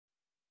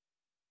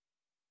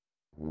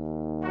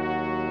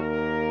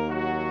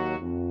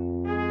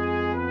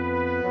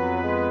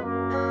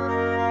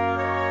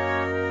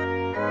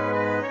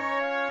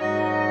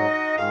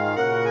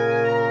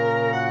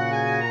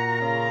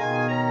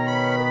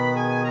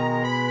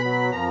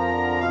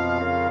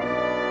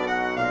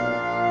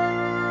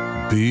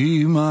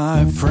Be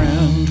my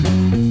friend.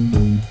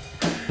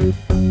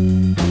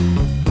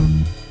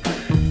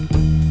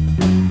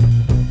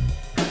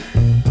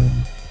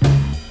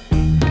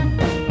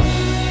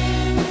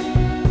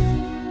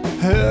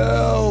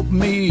 Help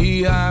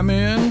me, I'm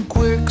in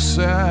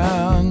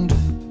quicksand.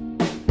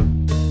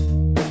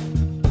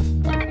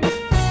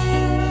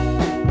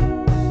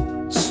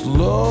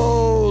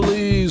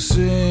 Slowly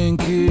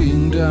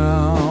sinking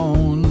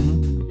down.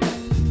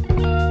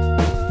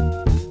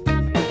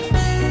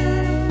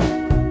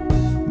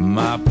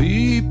 My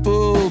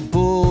people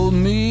pull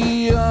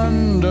me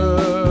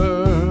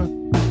under.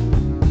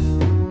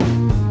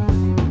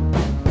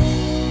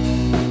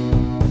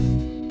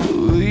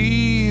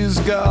 Please,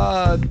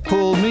 God,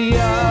 pull me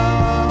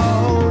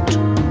out.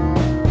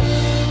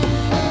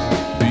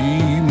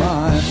 Be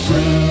my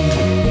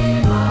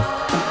friend.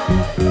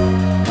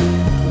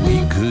 We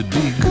could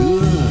be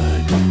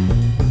good,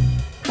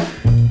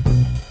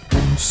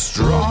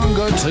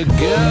 stronger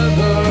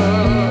together.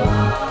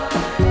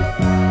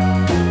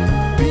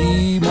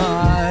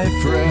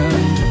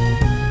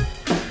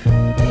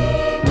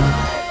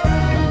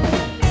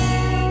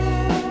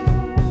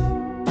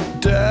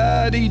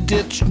 Daddy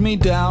ditched me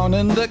down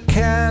in the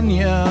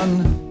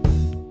canyon.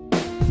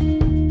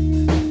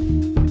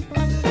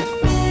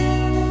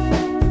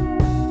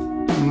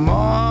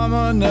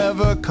 Mama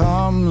never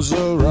comes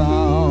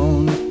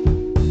around.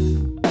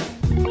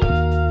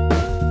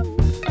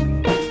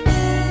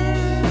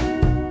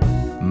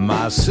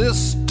 My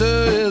sister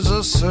is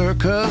a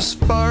circus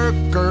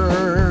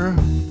barker.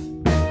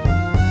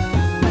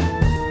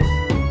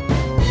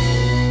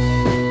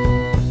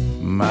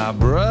 My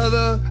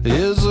brother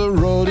is a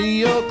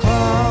rodeo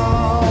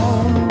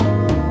clown.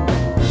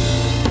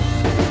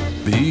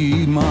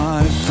 Be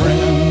my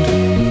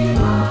friend.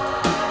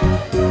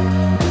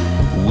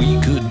 We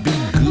could be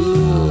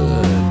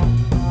good,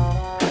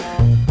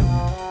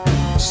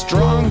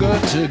 stronger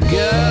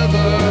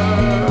together.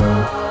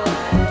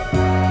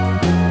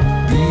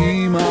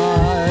 Be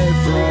my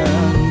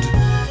friend.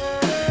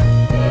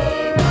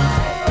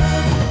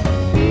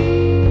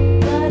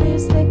 Blood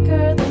is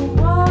thicker than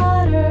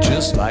water.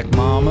 Just like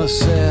Mama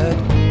said,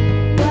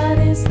 Blood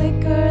is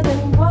thicker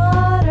than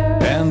water.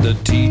 and the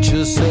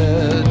teacher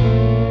said,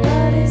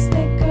 Blood is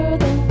thicker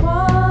than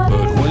water.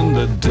 but when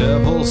the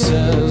devil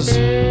says,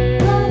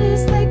 Blood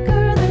is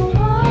thicker than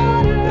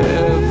water.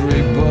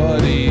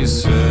 everybody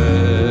says.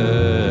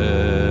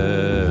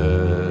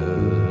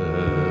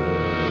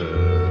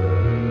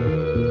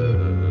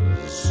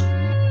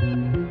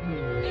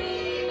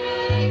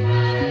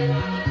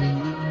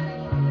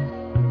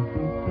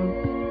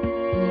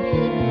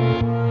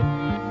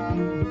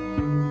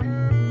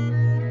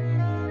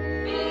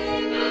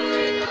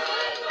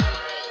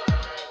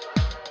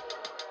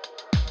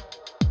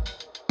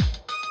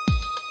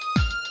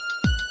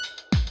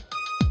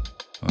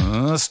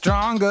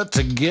 Stronger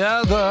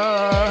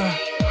together.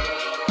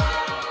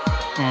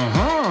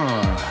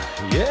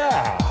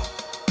 Yeah.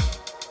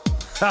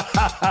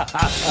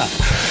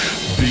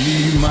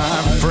 Be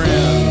my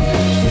friend.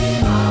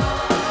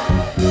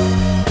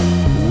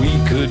 We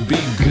could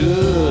be good.